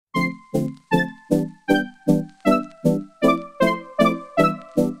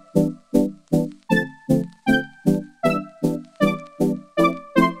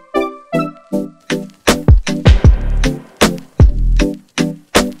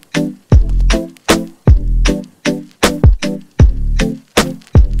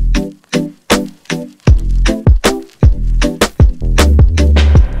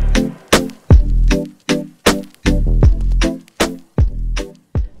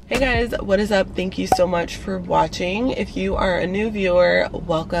Hey guys, what is up? Thank you so much for watching. If you are a new viewer,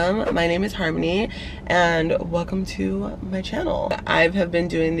 welcome. My name is Harmony and welcome to my channel. I have been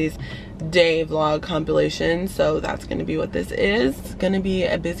doing these day vlog compilations, so that's going to be what this is. It's going to be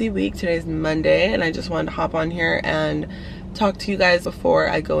a busy week. Today's Monday and I just wanted to hop on here and talk to you guys before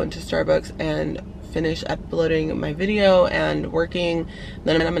I go into Starbucks and finish uploading my video and working.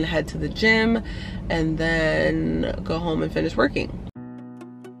 Then I'm going to head to the gym and then go home and finish working.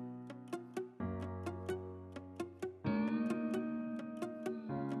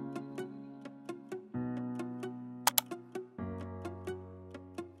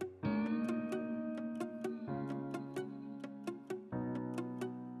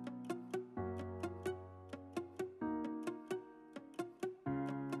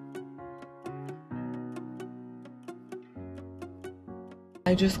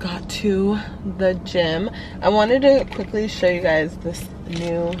 I just got to the gym. I wanted to quickly show you guys this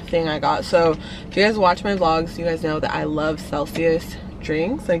new thing I got. So if you guys watch my vlogs, you guys know that I love Celsius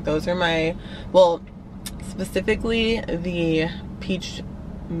drinks. Like those are my, well, specifically the peach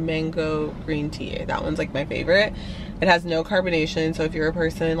mango green tea. That one's like my favorite. It has no carbonation, so if you're a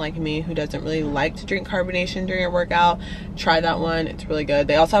person like me who doesn't really like to drink carbonation during your workout, try that one. It's really good.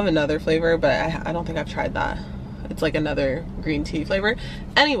 They also have another flavor, but I don't think I've tried that. It's like another green tea flavor.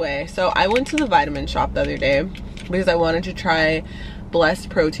 Anyway, so I went to the vitamin shop the other day because I wanted to try Blessed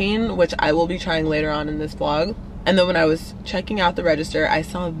Protein, which I will be trying later on in this vlog. And then when I was checking out the register, I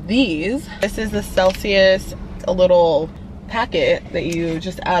saw these. This is the Celsius, a little packet that you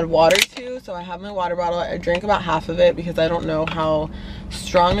just add water to. So I have my water bottle. I drank about half of it because I don't know how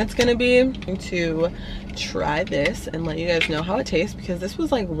strong it's gonna be. I'm going to try this and let you guys know how it tastes because this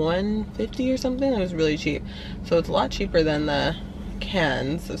was like $1.50 or something. It was really cheap, so it's a lot cheaper than the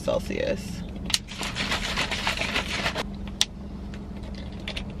cans of Celsius.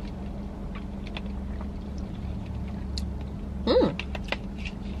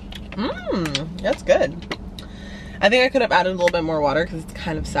 That's good. I think I could have added a little bit more water because it's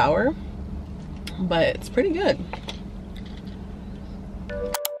kind of sour, but it's pretty good.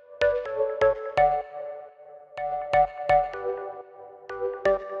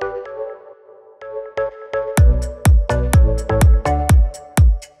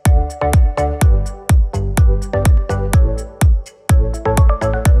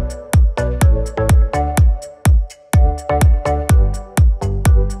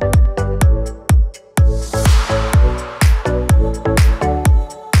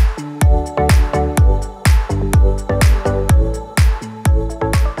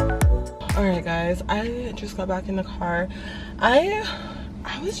 I just got back in the car. I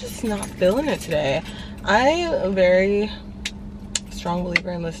was just not feeling it today. I am a very strong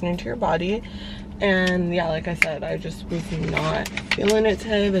believer in listening to your body, and yeah, like I said, I just was not feeling it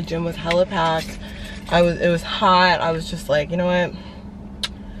today. The gym was hella packed. It was hot. I was just like, you know what,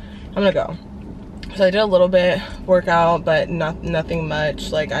 I'm gonna go. So I did a little bit workout, but nothing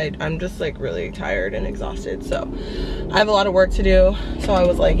much. Like I'm just like really tired and exhausted, so I have a lot of work to do. So I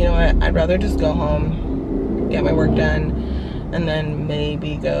was like, you know what, I'd rather just go home, get my work done, and then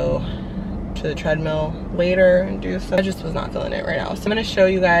maybe go to the treadmill later and do some. I just was not feeling it right now. So I'm gonna show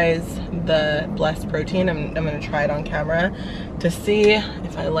you guys the Blessed Protein. I'm gonna try it on camera to see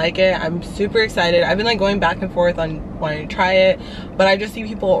if I like it. I'm super excited. I've been like going back and forth on wanting to try it, but I just see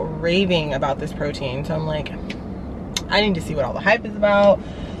people raving about this protein. So I'm like, I need to see what all the hype is about.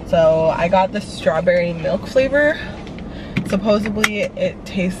 So I got the strawberry milk flavor. Supposedly it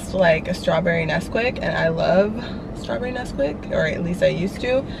tastes like a strawberry Nesquik, and I love strawberry Nesquik, or at least I used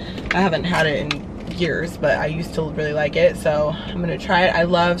to. I haven't had it in years, but I used to really like it, so I'm gonna try it. I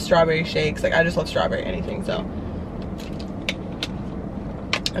love strawberry shakes. Like I just love strawberry anything, so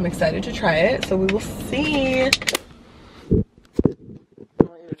I'm excited to try it. So we will see. I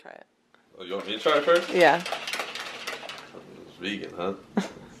want you to try it. Oh, you want me to try it first? Yeah. It's vegan, huh?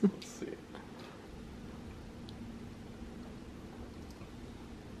 Let's see.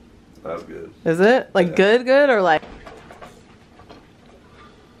 That's good. Is it? Like yeah. good or like?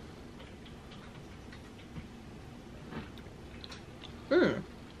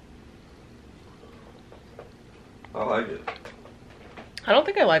 I like it. I don't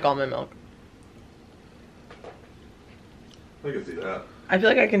think I like almond milk. I can see that. I feel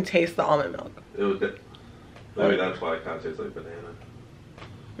like I can taste the almond milk. It was good. Maybe that's why it kind of tastes like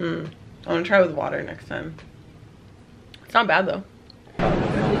banana. I want to try with water next time. It's not bad though.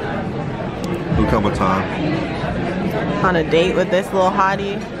 Who come with time? On a date with this little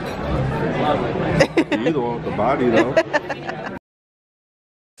hottie. You the one with the body though.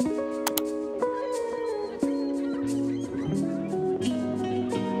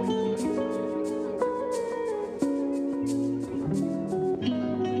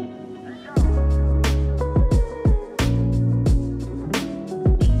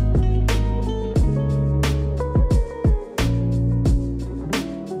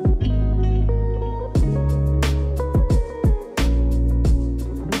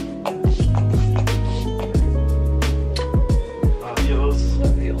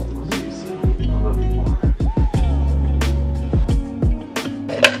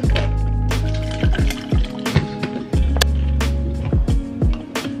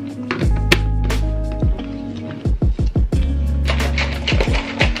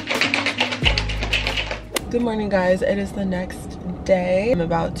 guys, it is the next day. I'm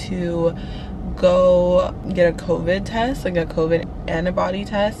about to go get a COVID test, like a COVID antibody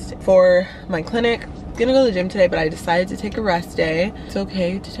test for my clinic. I'm gonna go to the gym today, but I decided to take a rest day. It's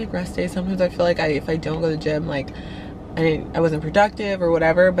okay to take rest days. Sometimes I feel like if I don't go to the gym, like I wasn't productive or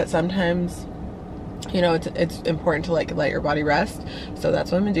whatever, but sometimes, you know, it's important to like let your body rest. So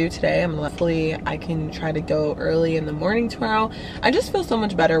that's what I'm gonna do today. Hopefully I can try to go early in the morning tomorrow. I just feel so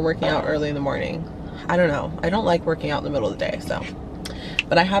much better working out early in the morning. I don't know, I don't like working out in the middle of the day. So,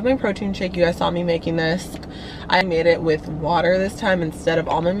 but I have my protein shake. You guys saw me making this. I made it with water this time instead of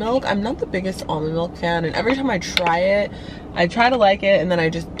almond milk. I'm not the biggest almond milk fan, and every time I try it, I try to like it and then I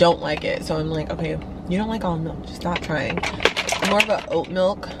just don't like it. So I'm like, okay, you don't like almond milk, just stop trying. I'm more of an oat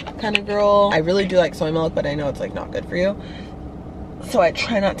milk kind of girl. I really do like soy milk, but I know it's like not good for you. So I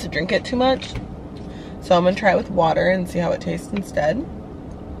try not to drink it too much. So I'm gonna try it with water and see how it tastes instead.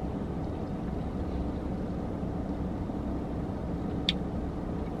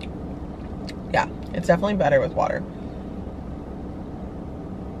 Yeah, it's definitely better with water.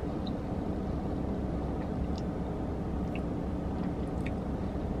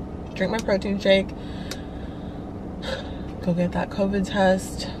 Drink my protein shake. Go get that COVID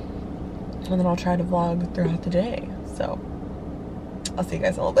test. And then I'll try to vlog throughout the day. So I'll see you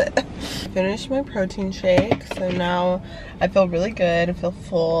guys in a little bit. Finished my protein shake. So now I feel really good. I feel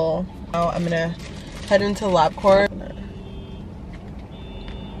full. Now I'm gonna head into LabCorp.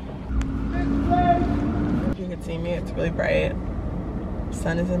 You can see me, it's really bright.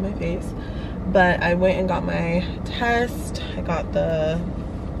 Sun is in my face. But I went and got my test. I got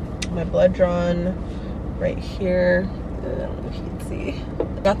my blood drawn right here. I don't know if you can see.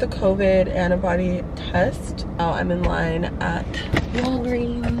 I got the COVID antibody test. Now I'm in line at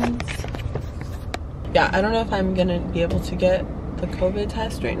Walgreens. Yeah, I don't know if I'm gonna be able to get the COVID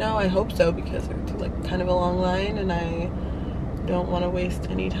test right now. I hope so, because it's like kind of a long line and I don't want to waste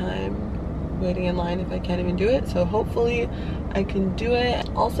any time waiting in line if I can't even do it. So hopefully I can do it.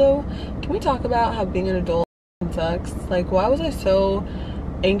 Also, can we talk about how being an adult sucks? Like, why was I so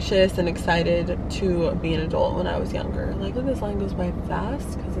anxious and excited to be an adult when I was younger? Like, look, this line goes by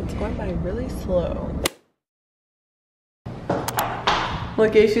fast because it's going by really slow.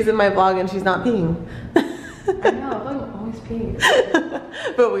 Look, she's in my vlog and she's not peeing. I know, I'm always peeing.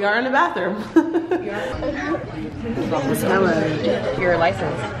 But we are in a bathroom. Your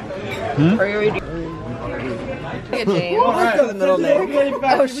license. Or your James. Alright, the middle name. We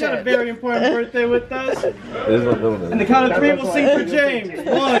got a very important birthday with us. It is my middle name. And the count of three, we'll sing for James.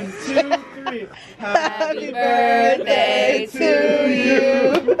 1, 2, 3. Happy birthday to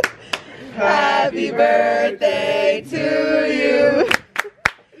you. Happy birthday to you.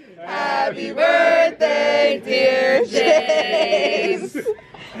 Happy birthday, dear James.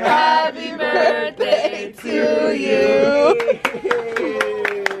 Happy birthday to you.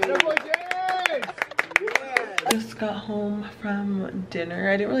 Just got home from dinner.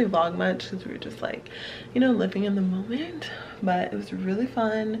 I didn't really vlog much because we were just like, you know, living in the moment, but it was really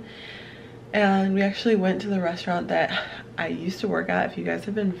fun. And we actually went to the restaurant that I used to work at. If you guys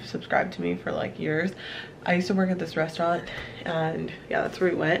have been subscribed to me for like years, I used to work at this restaurant, and yeah, that's where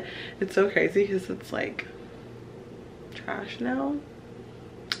we went. It's so crazy because it's like trash now.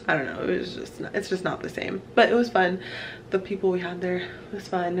 I don't know, it's just not the same, but it was fun. The people we had there was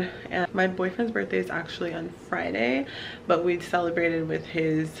fun. And my boyfriend's birthday is actually on Friday, but we celebrated with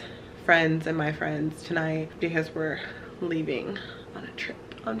his friends and my friends tonight because we're leaving on a trip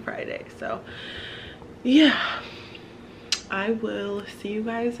on Friday. So yeah, I will see you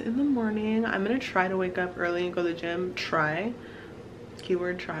guys in the morning. I'm gonna try to wake up early and go to the gym. Try,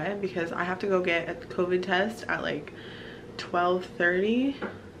 keyword try, because I have to go get a COVID test at like 12:30,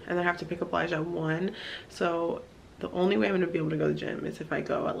 and then I have to pick up Elijah at 1. So the only way I'm gonna be able to go to the gym is if I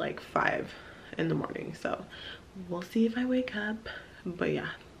go at like 5 in the morning. So we'll see if I wake up, but yeah,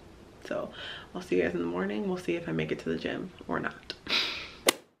 so I'll see you guys in the morning. We'll see if I make it to the gym or not.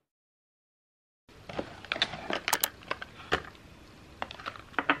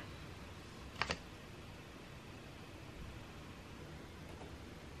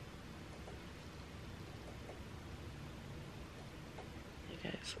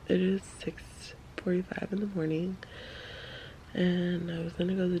 It is 6:45 in the morning, and I was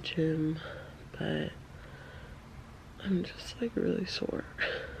gonna go to the gym, but I'm just like really sore,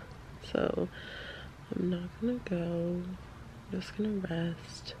 so I'm not gonna go. I'm just gonna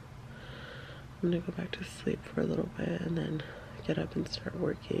rest. I'm gonna go back to sleep for a little bit and then get up and start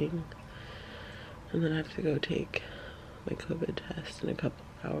working, and then I have to go take my COVID test in a couple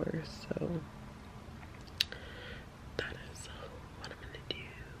of hours. So that is what I'm gonna do.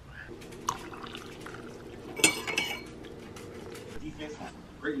 defense,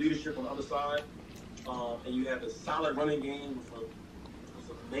 great leadership on the other side, and you have a solid running game with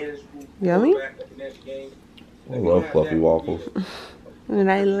a manageable quarterback that can manage the game. I love fluffy waffles.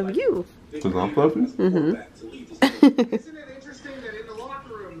 And I love you. Because I'm fluffy? Mm-hmm. Isn't it interesting that in the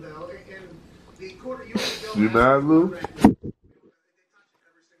locker room, though, in the quarter, you mad, Lou?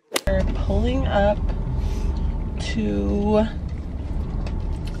 We're pulling up to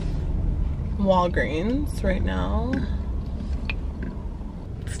Walgreens right now.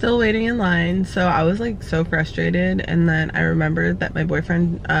 Still waiting in line, so I was like so frustrated, and then I remembered that my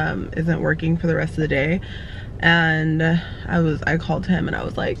boyfriend isn't working for the rest of the day, and I called him and I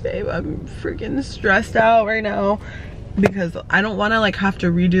was like, babe, I'm freaking stressed out right now because I don't want to like have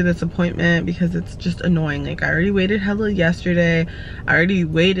to redo this appointment because it's just annoying. Like, I already waited hella yesterday, I already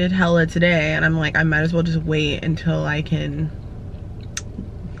waited hella today, and I'm like, I might as well just wait until I can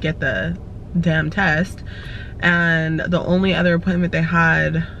get the damn test. And the only other appointment they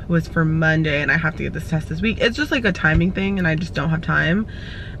had was for Monday, and I have to get this test this week. It's just like a timing thing, and I just don't have time.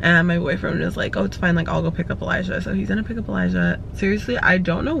 And my boyfriend was like, oh, it's fine, like I'll go pick up Elijah. So he's gonna pick up Elijah. Seriously, I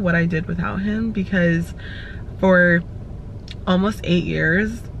don't know what I did without him, because for almost 8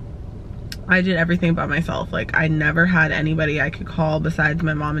 years I did everything by myself. Like, I never had anybody I could call besides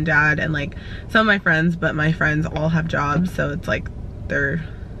my mom and dad and like some of my friends, but my friends all have jobs, so it's like they're,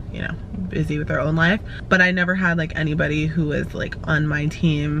 you know, busy with their own life. But I never had like anybody who was like on my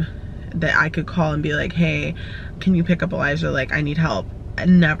team that I could call and be like, hey, can you pick up Elijah, like I need help.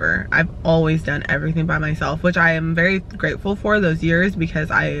 Never. I've always done everything by myself, which I am very grateful for those years,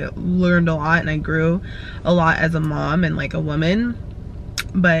 because I learned a lot and I grew a lot as a mom and like a woman.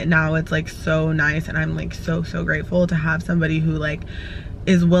 But now it's like so nice, and I'm like so grateful to have somebody who like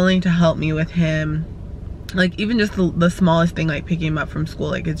is willing to help me with him. Like, even just the smallest thing, like picking him up from school,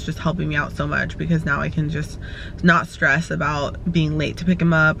 like it's just helping me out so much, because now I can just not stress about being late to pick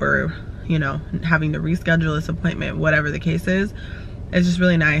him up, or, you know, having to reschedule this appointment, whatever the case is. It's just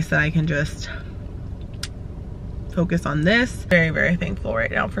really nice that I can just focus on this. Very thankful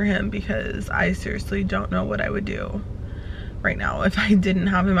right now for him, because I seriously don't know what I would do right now. If I didn't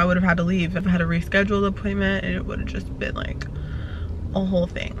have him, I would have had to leave. If I had to reschedule the appointment, it would have just been like a whole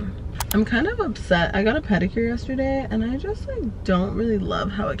thing. I'm kind of upset. I got a pedicure yesterday, and I just like don't really love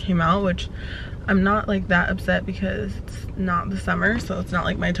how it came out, which I'm not like that upset because it's not the summer, so it's not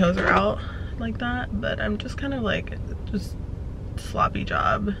like my toes are out like that, but I'm just kind of like, just sloppy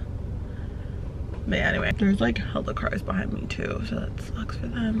job. But yeah, anyway, there's like hella cars behind me too, so that sucks for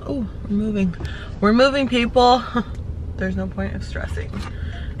them. Oh, we're moving people. There's no point of stressing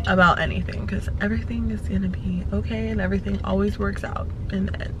about anything, because everything is gonna be okay, and everything always works out in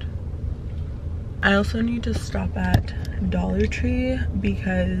the end. I also need to stop at Dollar Tree,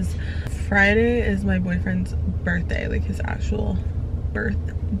 because Friday is my boyfriend's birthday, like his actual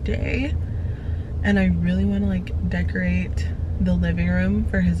birthday, and I really want to like decorate the living room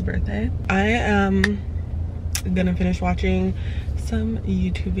for his birthday. I am gonna finish watching some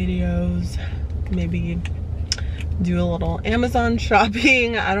YouTube videos, maybe do a little Amazon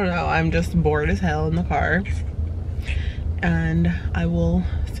shopping. I don't know, I'm just bored as hell in the car, and I will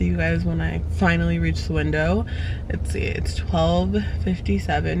see you guys when I finally reach the window. Let's see, it's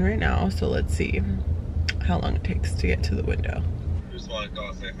 12:57 right now, so let's see how long it takes to get to the window. Just want to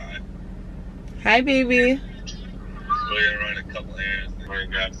go say hi. Hi, baby. We're gonna run a couple errands, then we're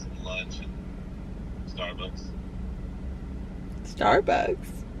gonna grab some lunch and Starbucks.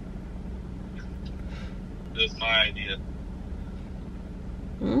 Starbucks? It was my idea.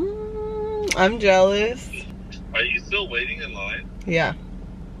 I'm jealous. Are you still waiting in line? Yeah.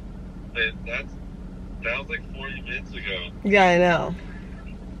 That was like 40 minutes ago. Yeah, I know.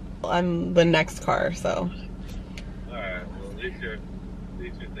 I'm the next car, so. Alright, well, at least you're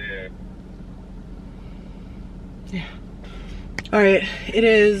there. Yeah. Alright, it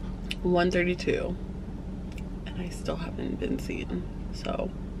is 1:32, and I still haven't been seen, so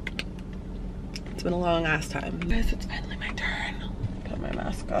it's been a long ass time. Guys, it's finally my turn. Put my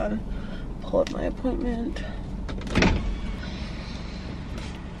mask on, pull up my appointment.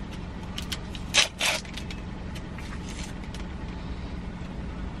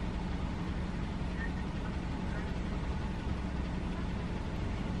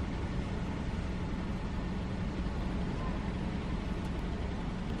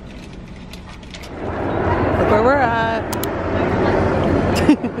 Where we're at.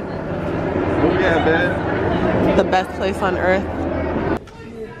 Oh yeah, man. The best place on earth.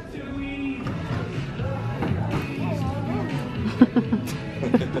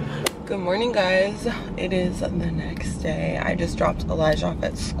 Good morning, guys. It is the next day. I just dropped Elijah off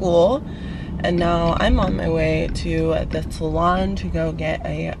at school, And now I'm on my way to the salon to go get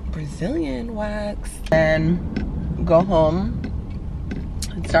a Brazilian wax, then go home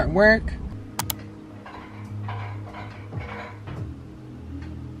and start work.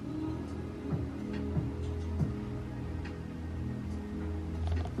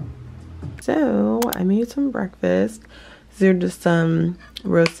 So I made some breakfast. These are just some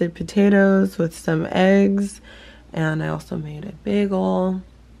roasted potatoes with some eggs, and I also made a bagel,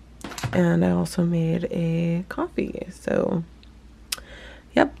 and I also made a coffee. So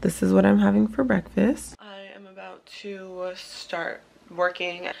yep, this is what I'm having for breakfast. I am about to start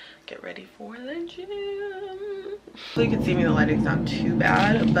working, get ready for the gym. So you can see me, the lighting's not too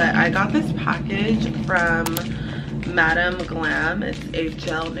bad, but I got this package from Madam Glam. It's a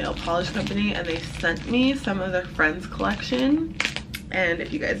gel nail polish company, and they sent me some of their Friends collection. And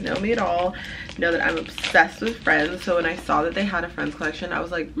if you guys know me at all, know that I'm obsessed with Friends. So when I saw that they had a Friends collection, I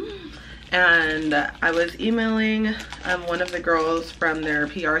was like, and I was emailing one of the girls from their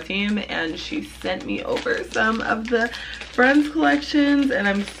PR team, and she sent me over some of the Friends collections, and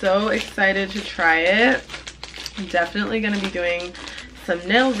I'm so excited to try it. I'm definitely going to be doing some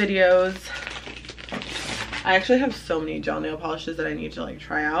nail videos. I actually have so many gel nail polishes that I need to like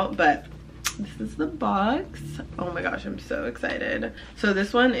try out, but this is the box. Oh my gosh, I'm so excited. So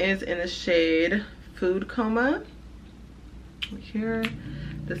this one is in the shade Food Coma. Here,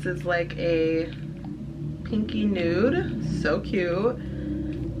 this is like a pinky nude, so cute.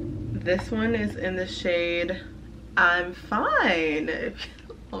 This one is in the shade I'm Fine.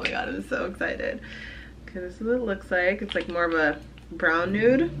 Oh my god, I'm so excited. Okay, this is what it looks like. It's like more of a brown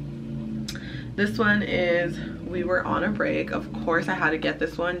nude. This one is We Were on a Break. Of course I had to get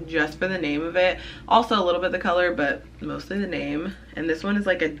this one just for the name of it. Also a little bit of the color, but mostly the name. And this one is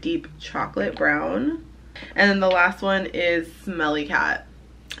like a deep chocolate brown. And then the last one is Smelly Cat.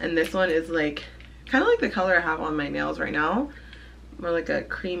 And this one is like kind of like the color I have on my nails right now. More like a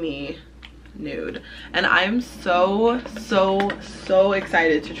creamy nude. And I'm so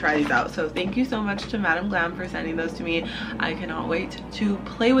excited to try these out. So thank you so much to Madam Glam for sending those to me. I cannot wait to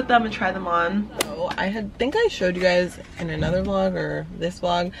play with them and try them on. So I think I showed you guys in another vlog or this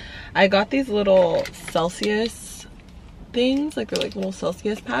vlog, I got these little Celsius things, like they're like little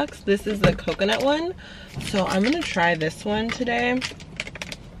Celsius packs. This is the coconut one, so I'm gonna try this one today,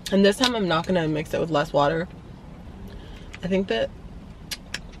 and this time I'm not gonna mix it with less water. I think that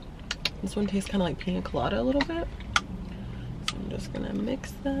this one tastes kind of like pina colada a little bit, so I'm just gonna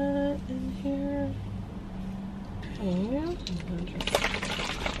mix that in here.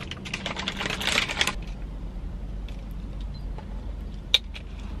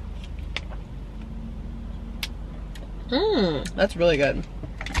 That's really good.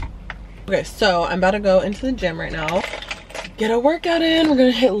 Okay, so I'm about to go into the gym right now, get a workout in. We're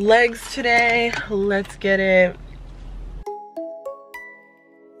gonna hit legs today. Let's get it.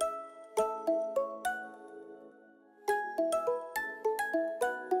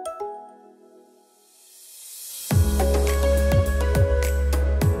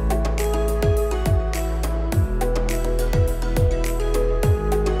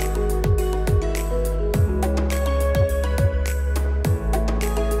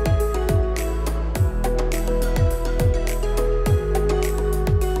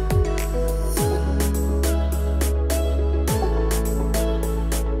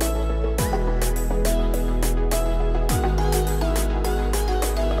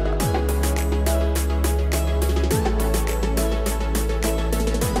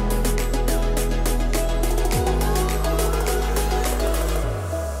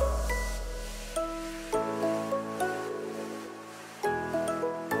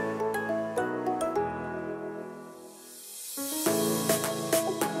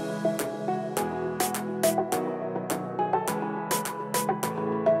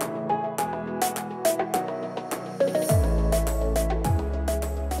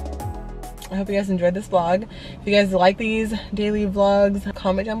 I hope you guys enjoyed this vlog. If you guys like these daily vlogs,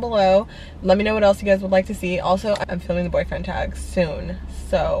 comment down below. Let me know what else you guys would like to see. Also, I'm filming the boyfriend tag soon,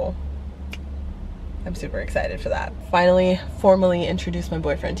 so I'm super excited for that. Finally, formally introduce my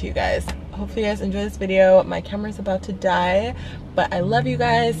boyfriend to you guys. Hopefully you guys enjoy this video. My camera's about to die, but I love you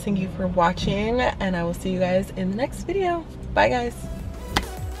guys. Thank you for watching, and I will see you guys in the next video. Bye guys.